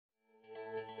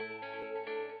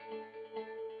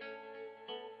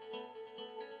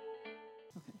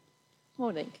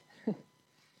Morning.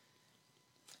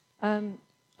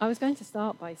 I was going to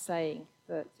start by saying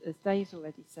that, as Dave's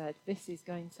already said, this is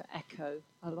going to echo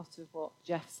a lot of what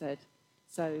Jeff said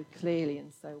so clearly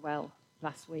and so well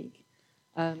last week.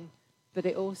 But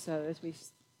it also, as we've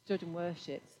stood and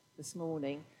worshipped this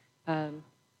morning,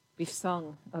 we've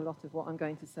sung a lot of what I'm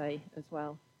going to say as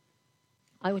well.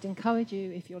 I would encourage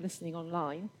you, if you're listening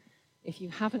online, if you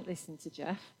haven't listened to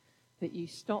Jeff, that you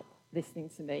stop listening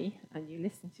to me and you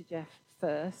listen to Jeff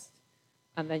first,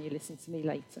 and then you listen to me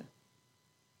later.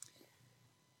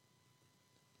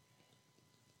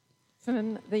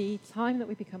 From the time that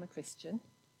we become a Christian,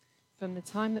 from the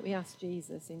time that we ask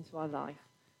Jesus into our life,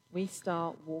 we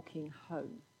start walking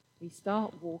home. We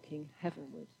start walking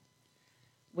heavenward.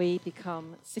 We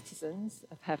become citizens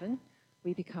of heaven.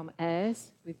 We become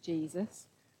heirs with Jesus.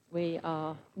 We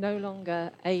are no longer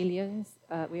aliens.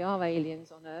 We are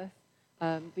aliens on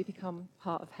earth. We become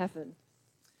part of heaven.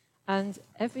 And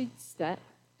every step,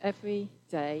 every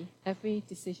day, every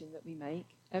decision that we make,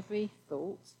 every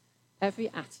thought, every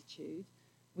attitude,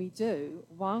 we do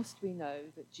whilst we know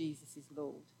that Jesus is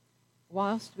Lord,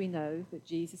 whilst we know that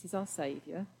Jesus is our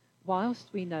Saviour, whilst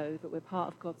we know that we're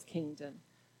part of God's kingdom,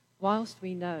 whilst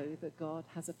we know that God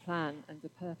has a plan and a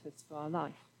purpose for our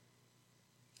life.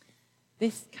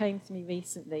 This came to me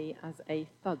recently as a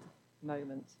thud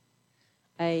moment.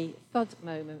 A thud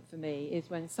moment for me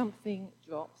is when something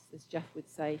drops, as Jeff would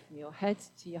say, from your head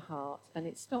to your heart, and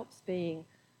it stops being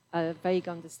a vague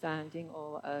understanding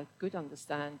or a good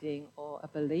understanding or a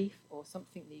belief or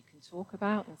something that you can talk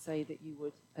about and say that you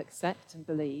would accept and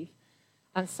believe,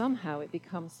 and somehow it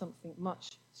becomes something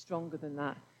much stronger than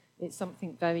that. It's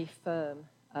something very firm.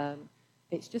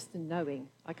 It's just a knowing.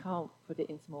 I can't put it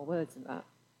into more words than that.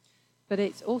 But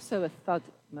it's also a thud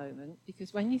moment,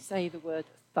 because when you say the word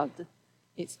thud,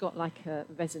 it's got like a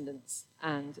resonance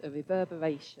and a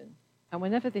reverberation. And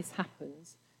whenever this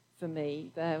happens, for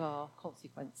me, there are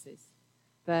consequences.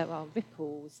 There are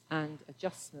ripples and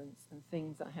adjustments and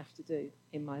things that I have to do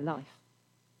in my life.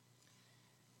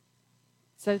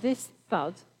 So this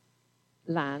thud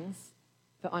lands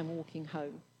that I'm walking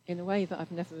home in a way that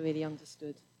I've never really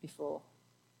understood before.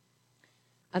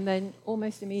 And then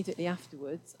almost immediately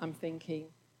afterwards, I'm thinking,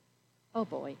 oh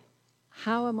boy,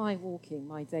 how am I walking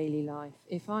my daily life?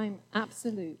 If I'm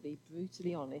absolutely,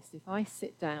 brutally honest, if I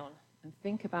sit down and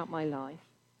think about my life,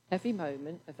 every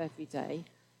moment of every day,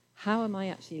 how am I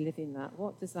actually living that?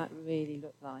 What does that really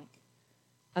look like?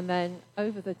 And then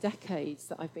over the decades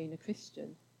that I've been a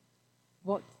Christian,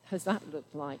 what has that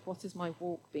looked like? What has my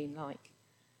walk been like?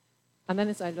 And then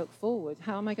as I look forward,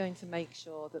 how am I going to make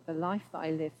sure that the life that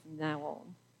I live from now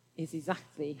on is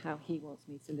exactly how he wants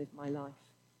me to live my life?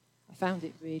 I found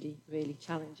it really, really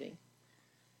challenging.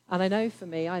 And I know for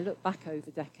me, I look back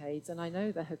over decades, and I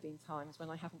know there have been times when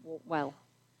I haven't walked well,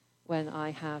 when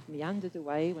I have meandered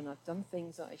away, when I've done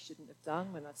things that I shouldn't have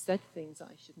done, when I've said things that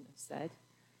I shouldn't have said.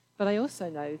 But I also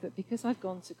know that because I've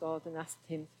gone to God and asked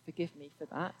him to forgive me for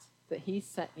that he's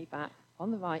set me back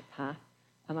on the right path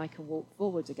and I can walk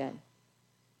forward again.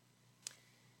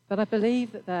 But I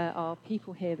believe that there are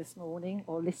people here this morning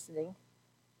or listening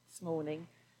this morning,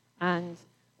 and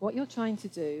what you're trying to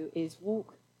do is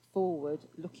walk forward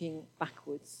looking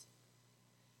backwards.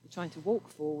 You're trying to walk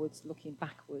forwards looking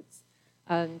backwards.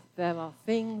 And there are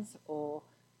things, or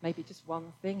maybe just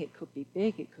one thing, it could be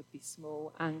big, it could be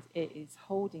small, and it is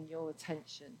holding your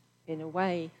attention in a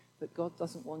way that God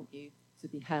doesn't want you to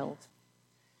be held.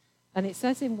 And it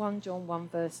says in 1 John 1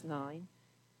 verse 9,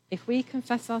 if we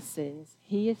confess our sins,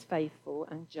 he is faithful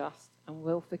and just and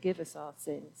will forgive us our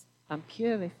sins and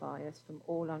purify us from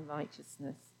all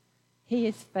unrighteousness. He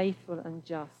is faithful and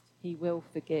just, he will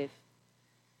forgive.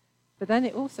 But then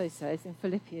it also says in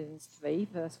Philippians 3,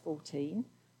 verse 14,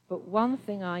 but one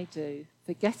thing I do,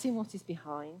 forgetting what is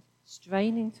behind,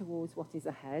 straining towards what is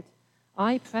ahead,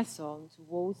 I press on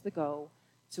towards the goal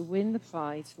to win the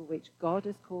prize for which God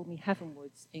has called me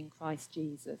heavenwards in Christ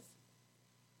Jesus.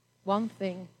 One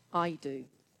thing I do,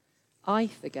 I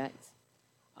forget,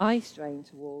 I strain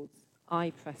towards,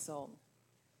 I press on.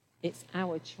 It's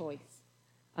our choice.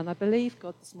 And I believe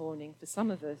God this morning, for some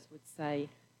of us, would say,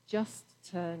 just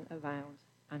turn around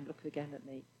and look again at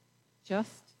me.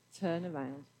 Just turn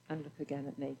around and look again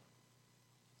at me.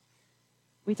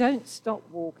 We don't stop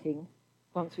walking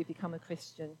once we become a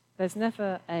Christian. There's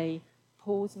never a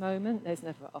pause moment. There's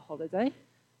never a holiday.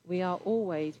 We are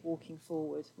always walking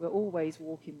forward. We're always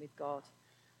walking with God.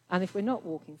 And if we're not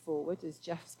walking forward, as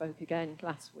Jeff spoke again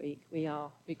last week, we are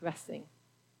regressing.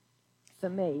 For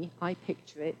me, I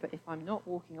picture it, but if I'm not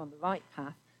walking on the right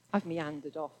path, I've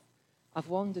meandered off. I've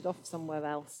wandered off somewhere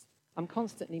else. I'm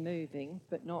constantly moving,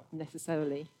 but not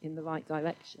necessarily in the right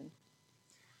direction.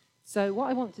 So what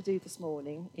I want to do this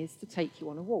morning is to take you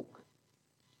on a walk.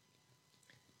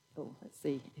 Oh, let's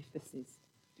see if this is...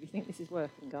 Do you think this is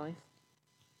working, guys?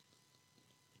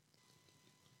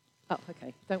 Oh,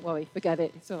 okay. Don't worry. Forget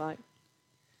it. It's all right.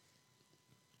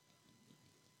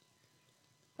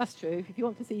 That's true. If you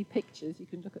want to see pictures, you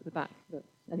can look at the back. But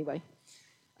anyway.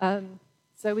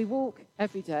 So we walk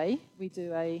every day. We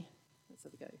do a... Let's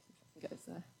have a go. If I can get us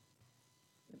there.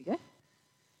 There we go.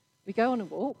 We go on a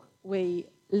walk. We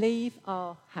leave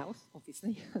our house,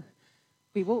 obviously.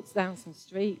 We walk down some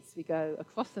streets. We go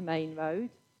across the main road.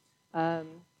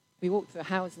 We walk through a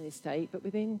housing estate. But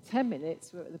within 10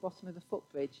 minutes, we're at the bottom of the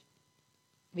footbridge.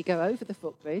 We go over the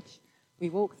footbridge. We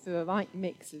walk through a right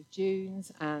mix of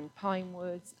dunes and pine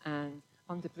woods and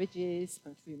under bridges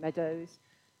and through meadows.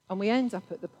 And we end up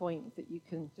at the point that you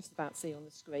can just about see on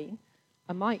the screen.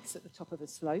 A mic's at the top of a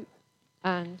slope.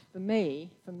 And for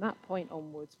me, from that point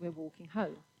onwards, we're walking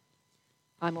home.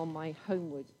 I'm on my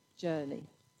homeward journey.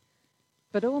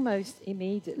 But almost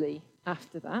immediately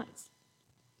after that,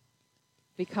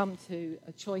 we come to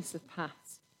a choice of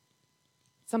paths.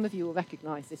 Some of you will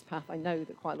recognise this path. I know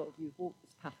that quite a lot of you have walked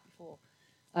this path before.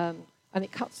 And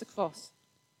it cuts across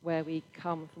where we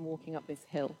come from walking up this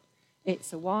hill.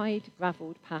 It's a wide,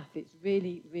 gravelled path. It's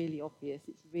really, really obvious.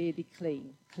 It's really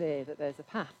clear that there's a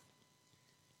path.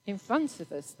 In front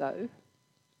of us, though,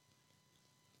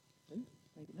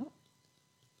 maybe not.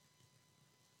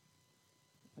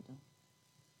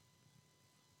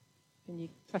 Can you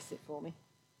press it for me?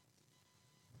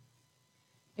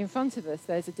 In front of us,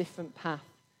 there's a different path.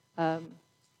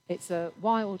 It's a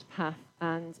wild path,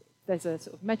 and there's a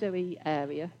sort of meadowy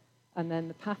area, and then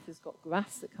the path has got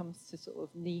grass that comes to sort of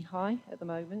knee-high at the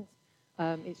moment.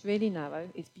 It's really narrow.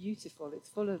 It's beautiful. It's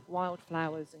full of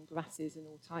wildflowers and grasses and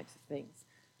all types of things.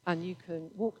 And you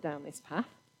can walk down this path,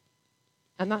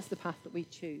 and that's the path that we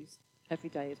choose every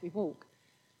day as we walk.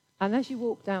 And as you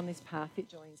walk down this path, it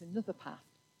joins another path.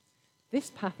 This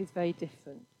path is very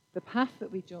different. The path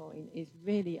that we join is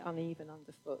really uneven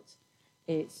underfoot.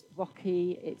 It's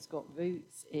rocky, it's got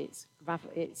roots, it's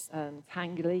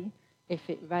tangly. If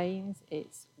it rains,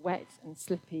 it's wet and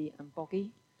slippy and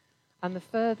boggy. And the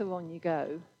further on you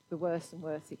go, the worse and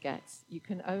worse it gets. You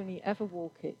can only ever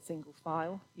walk it single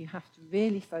file. You have to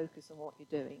really focus on what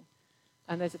you're doing.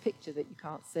 And there's a picture that you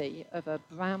can't see of a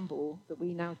bramble that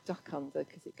we now duck under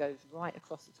because it goes right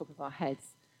across the top of our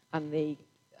heads. And the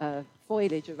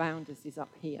foliage around us is up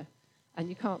here. And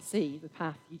you can't see the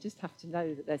path. You just have to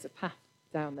know that there's a path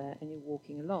down there and you're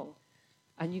walking along.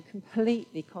 And you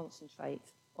completely concentrate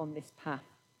on this path.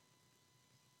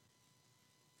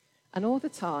 And all the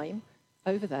time,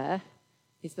 over there,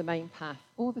 is the main path.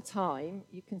 All the time,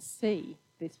 you can see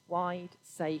this wide,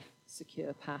 safe,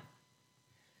 secure path.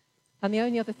 And the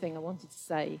only other thing I wanted to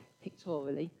say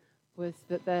pictorially was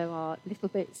that there are little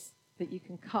bits that you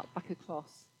can cut back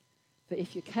across, that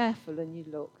if you're careful and you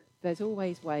look, there's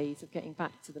always ways of getting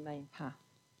back to the main path.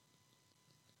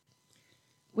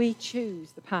 We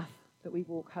choose the path that we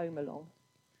walk home along,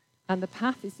 and the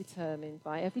path is determined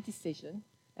by every decision,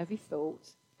 every thought,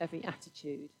 every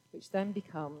attitude, which then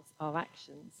becomes our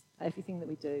actions, everything that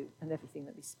we do and everything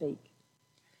that we speak.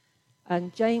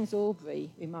 And James Aubrey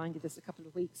reminded us a couple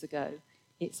of weeks ago,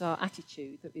 it's our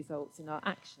attitude that results in our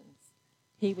actions.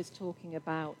 He was talking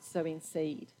about sowing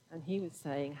seed, and he was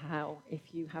saying how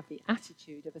if you have the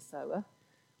attitude of a sower,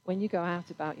 when you go out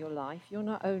about your life, you'll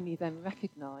not only then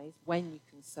recognise when you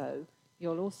can sow,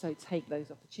 you'll also take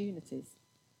those opportunities.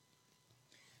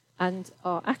 And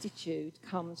our attitude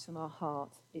comes from our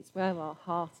heart. It's where our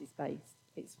heart is based.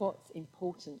 It's what's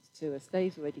important to us.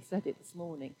 Dave's already said it this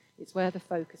morning. It's where the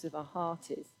focus of our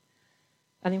heart is.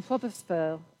 And in Proverbs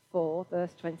 4,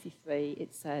 verse 23,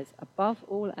 it says, above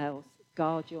all else,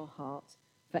 guard your heart,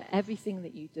 for everything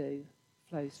that you do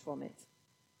flows from it.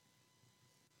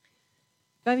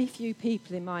 Very few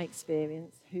people in my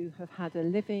experience who have had a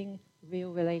living,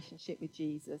 real relationship with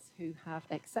Jesus, who have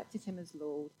accepted him as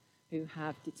Lord, who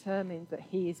have determined that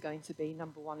he is going to be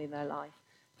number one in their life.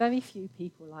 Very few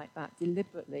people like that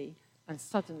deliberately and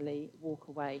suddenly walk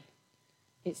away.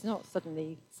 It's not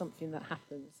suddenly something that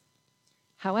happens.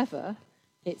 However,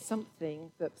 it's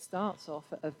something that starts off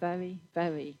at a very,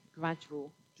 very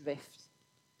gradual drift.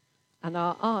 And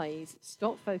our eyes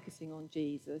stop focusing on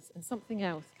Jesus and something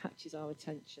else catches our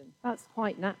attention. That's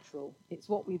quite natural. It's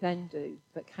what we then do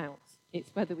that counts.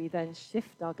 It's whether we then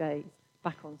shift our gaze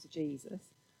back onto Jesus,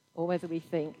 or whether we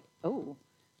think, oh,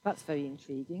 that's very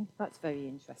intriguing, that's very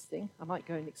interesting, I might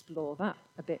go and explore that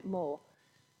a bit more.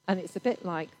 And it's a bit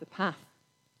like the path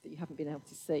that you haven't been able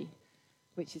to see.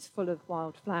 which is full of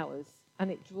wild flowers,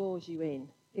 and it draws you in.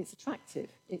 It's attractive,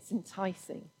 it's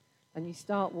enticing, and you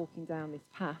start walking down this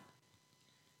path.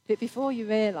 But before you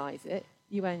realise it,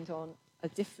 you end on a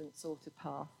different sort of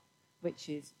path, which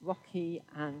is rocky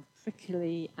and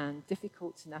prickly and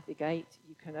difficult to navigate.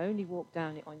 You can only walk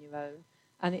down it on your own,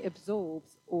 and it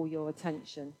absorbs all your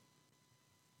attention.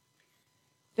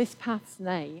 This path's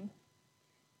name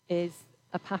is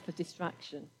a path of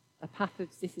distraction, a path of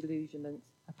disillusionment,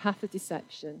 a path of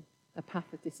deception, a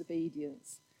path of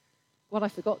disobedience. What I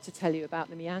forgot to tell you about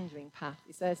the meandering path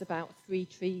is there's about 3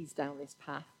 trees down this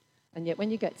path, and yet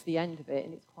when you get to the end of it,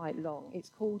 and it's quite long, it's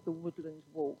called the Woodland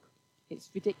Walk. It's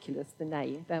ridiculous, the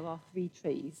name. There are 3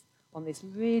 trees on this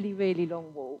really, really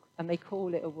long walk, and they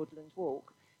call it a woodland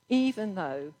walk, even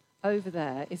though over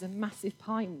there is a massive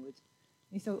pine wood.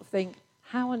 You sort of think,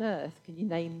 how on earth can you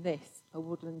name this a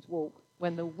woodland walk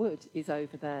when the wood is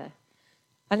over there?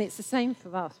 And it's the same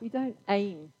for us. We don't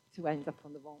aim to end up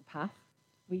on the wrong path.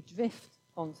 We drift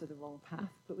onto the wrong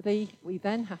path, but we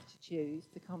then have to choose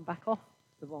to come back off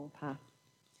the wrong path.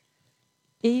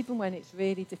 Even when it's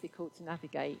really difficult to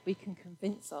navigate, we can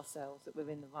convince ourselves that we're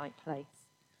in the right place.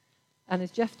 And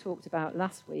as Jeff talked about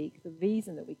last week, the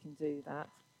reason that we can do that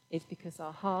is because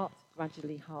our heart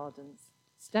gradually hardens.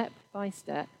 Step by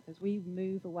step, as we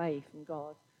move away from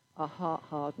God, our heart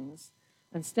hardens.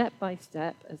 And step by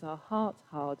step, as our heart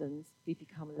hardens, we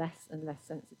become less and less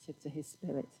sensitive to his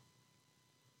Spirit.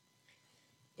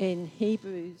 In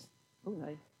Hebrews 3,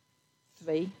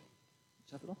 which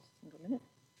I've lost, hang on a minute.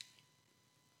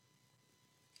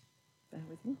 Bear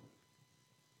with me.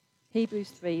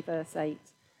 Hebrews 3, verse 8,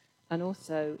 and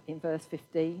also in verse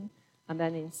 15, and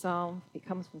then in it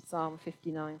comes from Psalm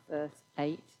 59, verse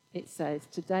 8. It says,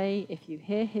 "Today, if you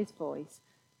hear his voice,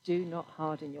 do not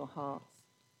harden your hearts."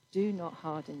 Do not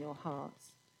harden your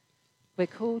hearts. We're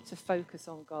called to focus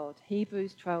on God.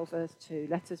 Hebrews 12, verse 2,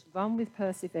 "Let us run with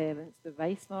perseverance the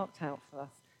race marked out for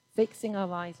us, fixing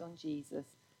our eyes on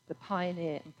Jesus, the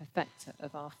pioneer and perfecter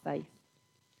of our faith."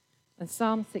 And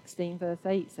Psalm 16, verse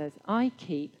 8 says, "I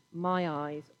keep my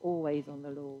eyes always on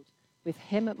the Lord. With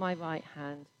him at my right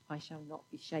hand, I shall not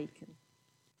be shaken."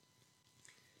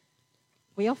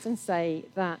 We often say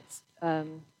that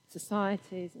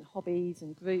societies and hobbies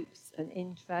and groups and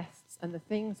interests and the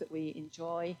things that we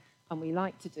enjoy and we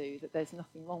like to do, that there's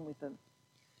nothing wrong with them.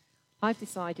 I've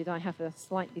decided I have a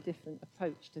slightly different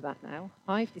approach to that now.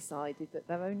 I've decided that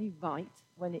they're only right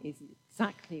when it is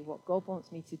exactly what God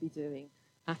wants me to be doing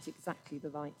at exactly the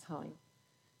right time.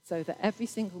 So that every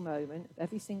single moment,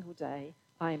 every single day,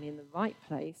 I am in the right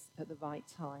place at the right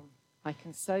time. I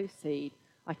can sow seed,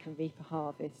 I can reap a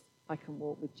harvest, I can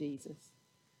walk with Jesus.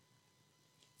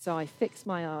 So I fix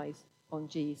my eyes on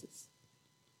Jesus.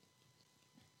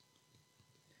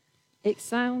 It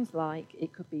sounds like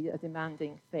it could be a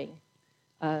demanding thing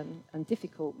and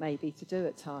difficult maybe to do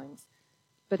at times,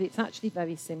 but it's actually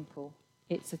very simple.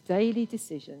 It's a daily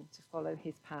decision to follow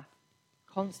his path,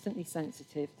 constantly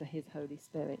sensitive to his Holy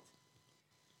Spirit.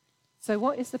 So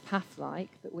what is the path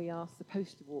like that we are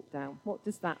supposed to walk down? What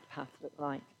does that path look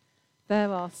like?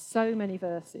 There are so many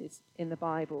verses in the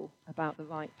Bible about the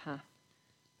right path,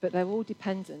 but they're all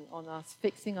dependent on us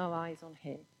fixing our eyes on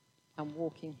him and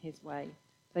walking his way.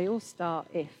 They all start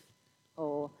if,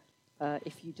 or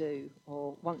if you do,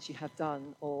 or once you have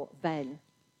done, or then.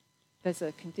 There's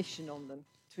a condition on them.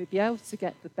 To be able to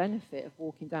get the benefit of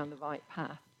walking down the right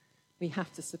path, we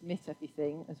have to submit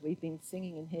everything, as we've been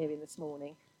singing and hearing this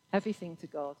morning, everything to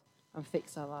God and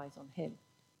fix our eyes on him.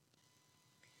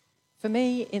 For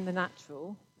me, in the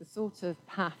natural, the sort of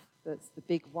path that's the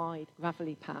big, wide,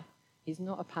 gravelly path is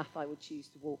not a path I would choose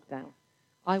to walk down.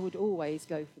 I would always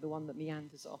go for the one that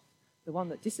meanders off, the one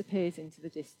that disappears into the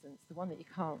distance, the one that you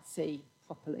can't see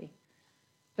properly.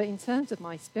 But in terms of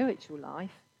my spiritual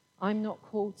life, I'm not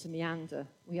called to meander.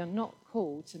 We are not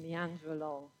called to meander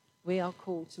along. We are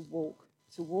called to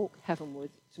walk heavenward,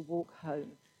 to walk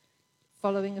home,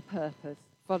 following a purpose,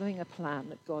 following a plan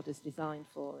that God has designed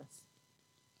for us.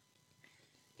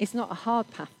 It's not a hard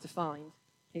path to find.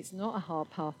 It's not a hard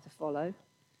path to follow,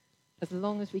 as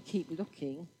long as we keep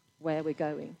looking where we're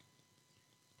going.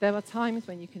 There are times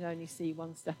when you can only see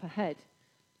one step ahead.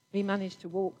 We managed to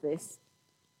walk this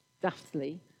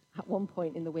daftly at one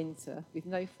point in the winter with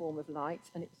no form of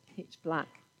light, and it was pitch black.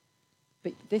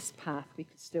 But this path we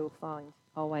could still find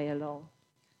our way along.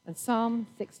 And Psalm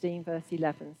 16 verse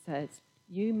 11 says,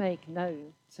 "You make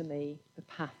known to me the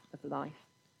path of life."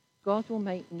 God will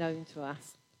make known to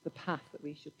us the path that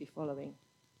we should be following.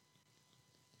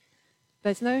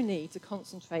 There's no need to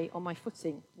concentrate on my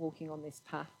footing walking on this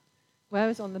path.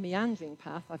 Whereas on the meandering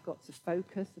path, I've got to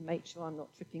focus and make sure I'm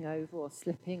not tripping over or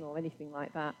slipping or anything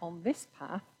like that. On this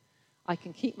path, I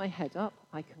can keep my head up,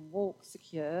 I can walk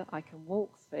secure, I can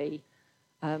walk free.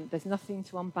 There's nothing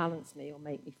to unbalance me or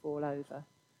make me fall over.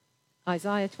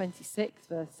 Isaiah 26,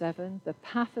 verse 7, the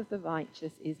path of the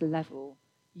righteous is level.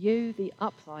 You, the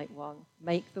upright one,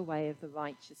 make the way of the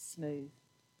righteous smooth.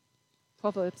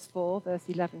 Proverbs 4, verse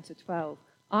 11 to 12,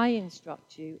 I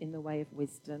instruct you in the way of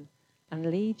wisdom and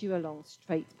lead you along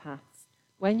straight paths.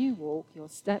 When you walk, your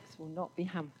steps will not be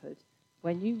hampered.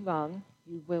 When you run,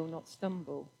 you will not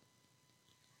stumble.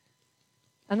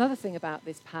 Another thing about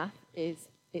this path is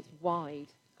it's wide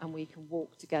and we can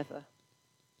walk together.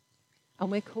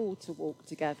 And we're called to walk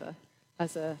together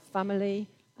as a family,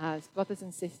 as brothers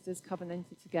and sisters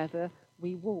covenanted together.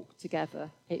 We walk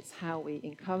together. It's how we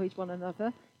encourage one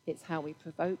another. It's how we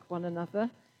provoke one another.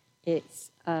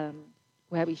 It's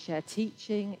where we share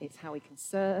teaching. It's how we can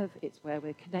serve. It's where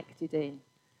we're connected in.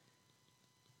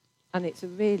 And it's a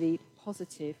really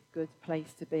positive, good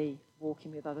place to be,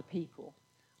 walking with other people.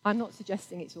 I'm not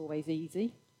suggesting it's always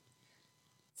easy.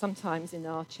 Sometimes in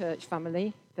our church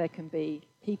family, there can be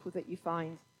people that you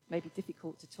find maybe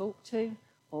difficult to talk to,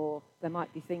 or there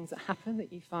might be things that happen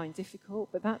that you find difficult,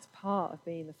 but that's part of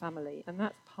being a family, and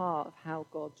that's part of how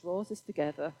God draws us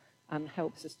together and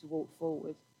helps us to walk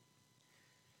forward.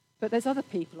 But there's other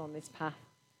people on this path.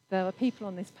 There are people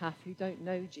on this path who don't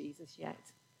know Jesus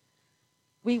yet.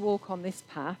 We walk on this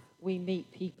path, we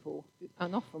meet people,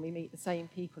 and often we meet the same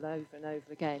people over and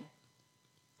over again.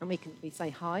 And we say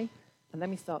hi, and then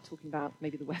we start talking about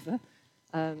maybe the weather.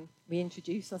 We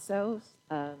introduce ourselves.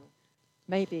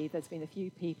 Maybe there's been a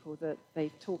few people that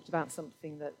they've talked about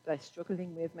something that they're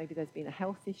struggling with. Maybe there's been a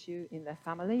health issue in their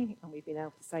family, and we've been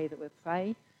able to say that we'll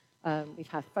pray. We've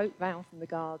had folk round from the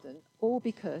garden, all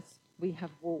because we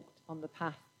have walked on the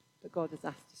path that God has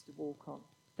asked us to walk on.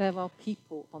 There are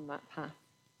people on that path.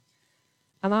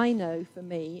 And I know for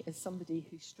me, as somebody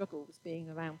who struggles being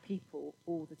around people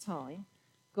all the time,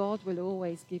 God will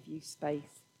always give you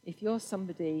space. If you're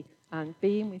somebody and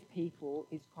being with people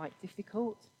is quite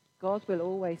difficult, God will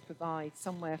always provide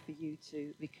somewhere for you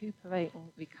to recuperate and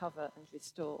recover and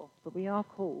restore. But we are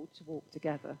called to walk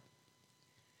together.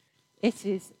 It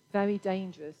is very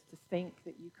dangerous to think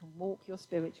that you can walk your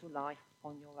spiritual life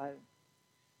on your own.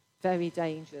 Very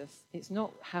dangerous. It's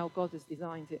not how God has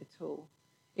designed it at all.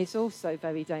 It's also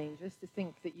very dangerous to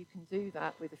think that you can do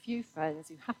that with a few friends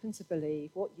who happen to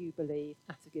believe what you believe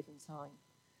at a given time.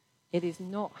 It is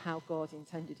not how God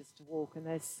intended us to walk, and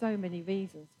there's so many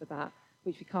reasons for that,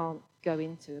 which we can't go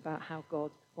into about how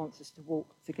God wants us to walk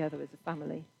together as a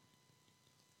family.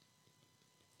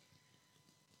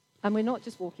 And we're not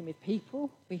just walking with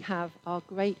people, we have our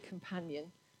great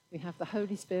companion. We have the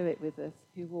Holy Spirit with us,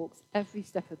 who walks every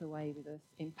step of the way with us,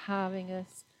 empowering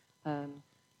us,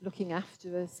 looking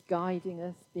after us, guiding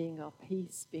us, being our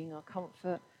peace, being our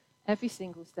comfort. Every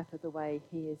single step of the way,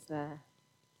 he is there.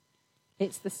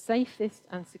 It's the safest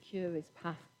and securest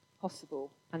path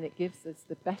possible, and it gives us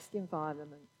the best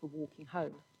environment for walking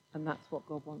home, and that's what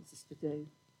God wants us to do.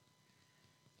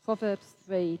 Proverbs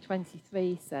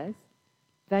 3:23 says,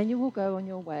 "Then you will go on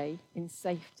your way in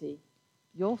safety.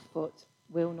 Your foot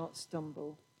will not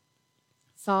stumble."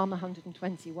 Psalm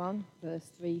 121, verse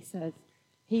 3 says,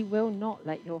 "He will not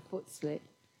let your foot slip.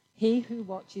 He who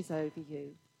watches over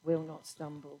you will not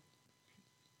stumble."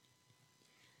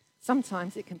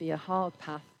 Sometimes it can be a hard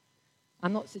path.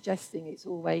 I'm not suggesting it's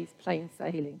always plain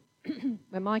sailing.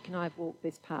 When Mike and I have walked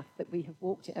this path, that we have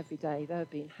walked it every day, there have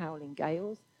been howling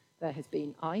gales, there has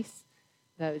been ice,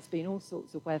 there has been all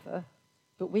sorts of weather,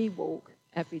 but we walk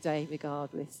every day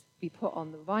regardless. We put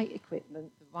on the right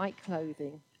equipment, the right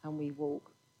clothing, and we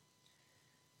walk.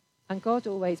 And God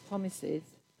always promises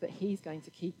that he's going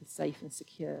to keep us safe and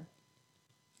secure.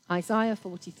 Isaiah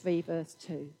 43, verse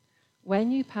 2,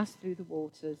 "When you pass through the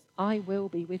waters, I will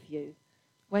be with you.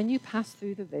 When you pass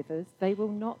through the rivers, they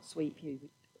will not sweep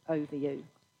over you.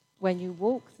 When you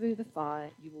walk through the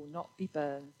fire, you will not be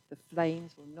burned. The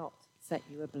flames will not set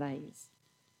you ablaze."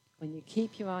 When you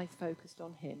keep your eyes focused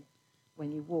on him,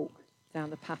 when you walk down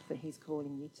the path that he's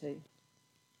calling you to.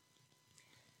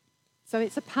 So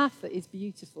it's a path that is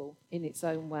beautiful in its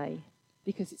own way,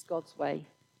 because it's God's way.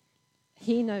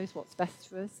 He knows what's best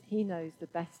for us. He knows the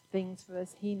best things for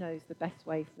us. He knows the best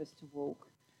way for us to walk.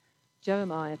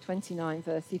 Jeremiah 29,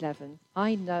 verse 11,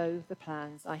 "I know the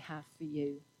plans I have for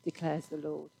you, declares the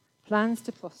Lord. Plans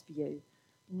to prosper you,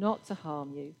 not to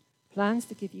harm you. Plans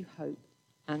to give you hope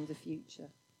and a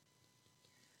future."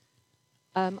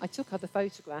 I took other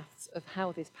photographs of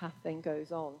how this path then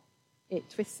goes on. It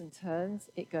twists and turns.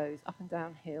 It goes up and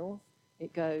down hills.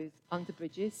 It goes under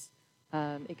bridges.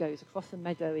 It goes across a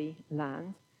meadowy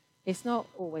land. It's not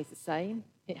always the same.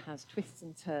 It has twists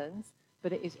and turns,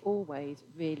 but it is always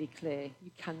really clear.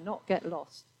 You cannot get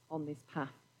lost on this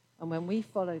path. And when we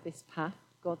follow this path,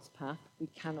 God's path, we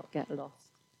cannot get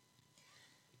lost.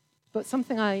 But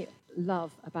something I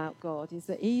love about God is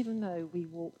that even though we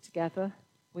walk together,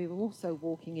 we are also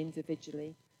walking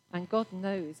individually. And God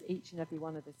knows each and every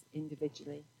one of us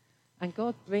individually. And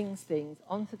God brings things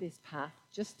onto this path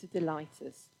just to delight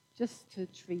us, just to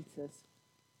treat us.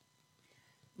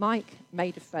 Mike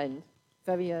made a friend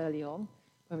very early on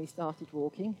when we started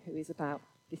walking, who is about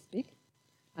this big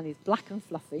and is black and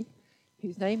fluffy,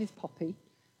 whose name is Poppy.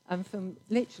 And from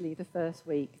literally the first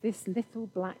week, this little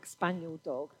black spaniel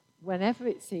dog, whenever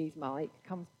it sees Mike,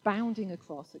 comes bounding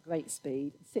across at great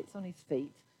speed, sits on his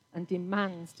feet, and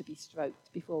demands to be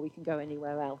stroked before we can go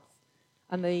anywhere else.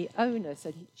 And the owner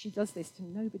said she does this to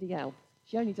nobody else.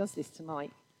 She only does this to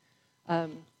Mike.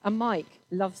 And Mike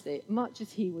loves it, much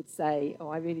as he would say, oh,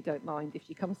 I really don't mind if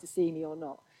she comes to see me or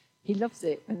not. He loves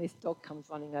it when this dog comes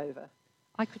running over.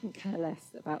 I couldn't care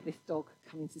less about this dog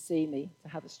coming to see me to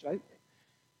have a stroke.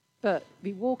 But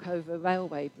we walk over a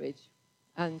railway bridge.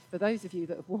 And for those of you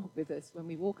that have walked with us, when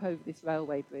we walk over this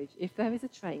railway bridge, if there is a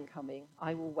train coming,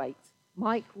 I will wait.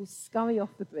 Mike will scurry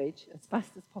off the bridge as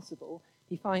fast as possible.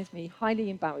 He finds me highly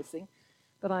embarrassing,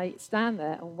 but I stand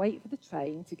there and wait for the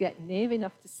train to get near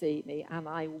enough to see me, and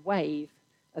I wave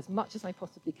as much as I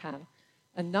possibly can.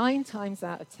 And 9 times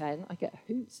out of 10, I get a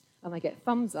hoot, and I get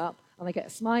thumbs up, and I get a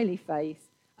smiley face,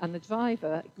 and the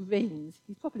driver grins.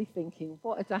 He's probably thinking,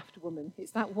 what a daft woman.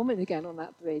 It's that woman again on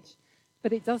that bridge.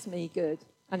 But it does me good,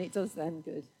 and it does them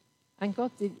good. And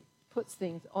God puts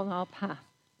things on our path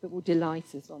that will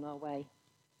delight us on our way.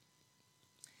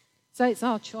 So it's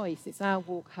our choice, it's our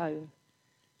walk home.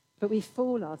 But we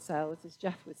fool ourselves, as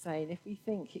Jeff was saying, if we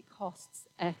think it costs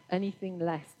anything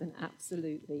less than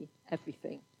absolutely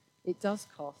everything. It does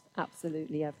cost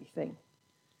absolutely everything.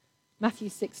 Matthew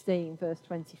 16, verse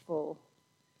 24.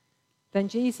 Then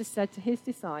Jesus said to his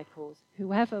disciples,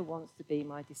 whoever wants to be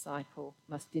my disciple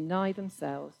must deny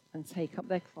themselves and take up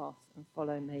their cross and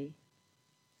follow me.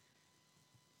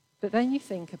 But then you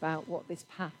think about what this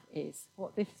path is,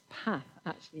 what this path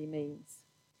actually means.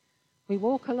 We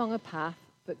walk along a path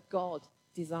that God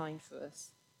designed for us.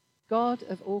 God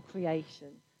of all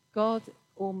creation, God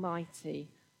Almighty,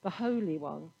 the Holy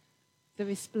One, the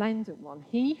resplendent one.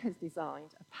 He has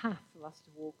designed a path for us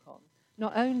to walk on.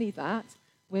 Not only that,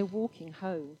 we're walking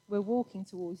home. We're walking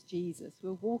towards Jesus.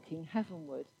 We're walking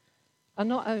heavenward. And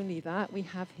not only that, we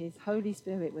have his Holy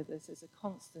Spirit with us as a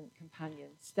constant companion,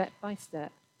 step by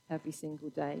step, every single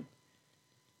day.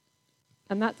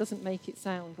 And that doesn't make it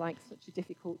sound like such a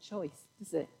difficult choice,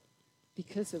 does it?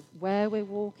 Because of where we're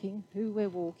walking, who we're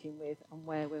walking with, and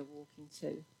where we're walking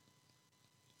to.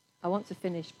 I want to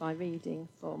finish by reading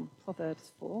from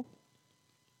Proverbs 4,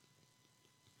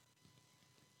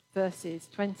 verses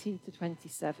 20 to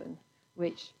 27,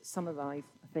 which summarize,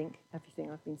 I think, everything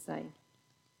I've been saying.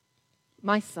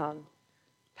 My son,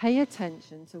 pay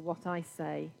attention to what I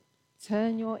say.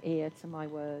 Turn your ear to my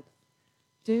words.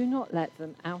 Do not let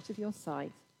them out of your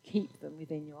sight. Keep them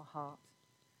within your heart.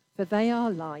 For they are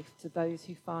life to those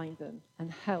who find them,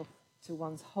 and health to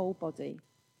one's whole body.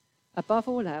 Above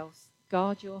all else,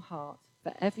 guard your heart,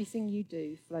 for everything you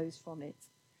do flows from it.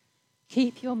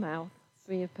 Keep your mouth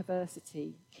free of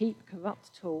perversity. Keep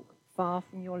corrupt talk far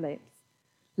from your lips.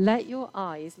 Let your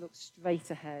eyes look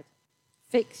straight ahead.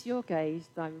 Fix your gaze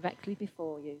directly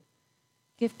before you.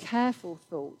 Give careful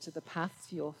thought to the paths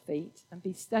for your feet, and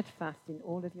be steadfast in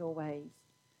all of your ways.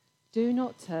 Do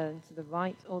not turn to the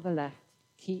right or the left.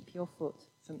 Keep your foot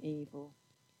from evil.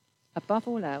 Above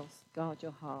all else, guard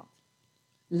your heart.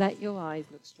 Let your eyes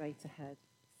look straight ahead.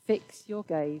 Fix your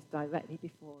gaze directly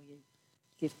before you.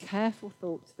 Give careful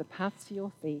thought to the paths for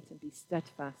your feet, and be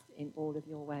steadfast in all of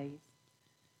your ways.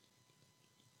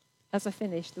 As I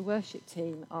finish, the worship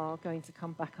team are going to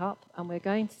come back up, and we're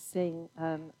going to sing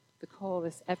the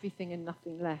chorus, Everything and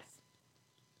Nothing Less.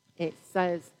 It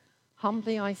says,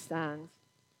 humbly I stand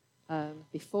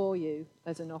before you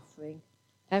as an offering.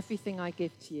 Everything I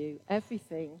give to you,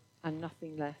 everything and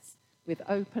nothing less. With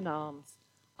open arms,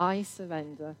 I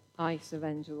surrender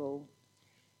all.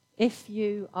 If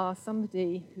you are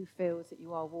somebody who feels that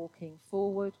you are walking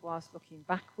forward whilst looking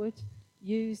backward,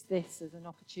 use this as an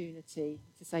opportunity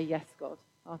to say, yes, God,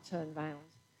 I'll turn round.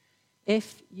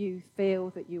 If you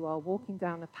feel that you are walking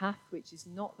down a path which is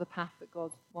not the path that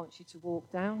God wants you to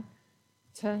walk down,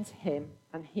 turn to him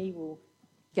and he will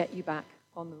get you back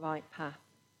on the right path.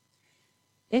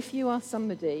 If you are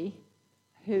somebody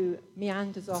who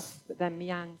meanders off but then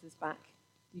meanders back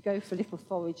you go for little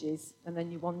forages and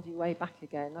then you wander your way back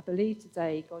again. I believe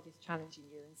today God is challenging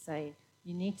you and saying,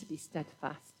 you need to be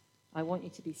steadfast. I want you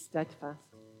to be steadfast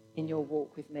in your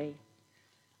walk with me.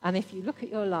 And if you look at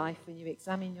your life and you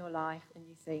examine your life and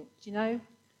you think, do you know,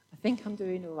 I think I'm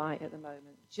doing all right at the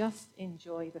moment, just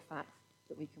enjoy the fact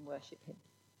that we can worship him.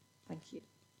 Thank you.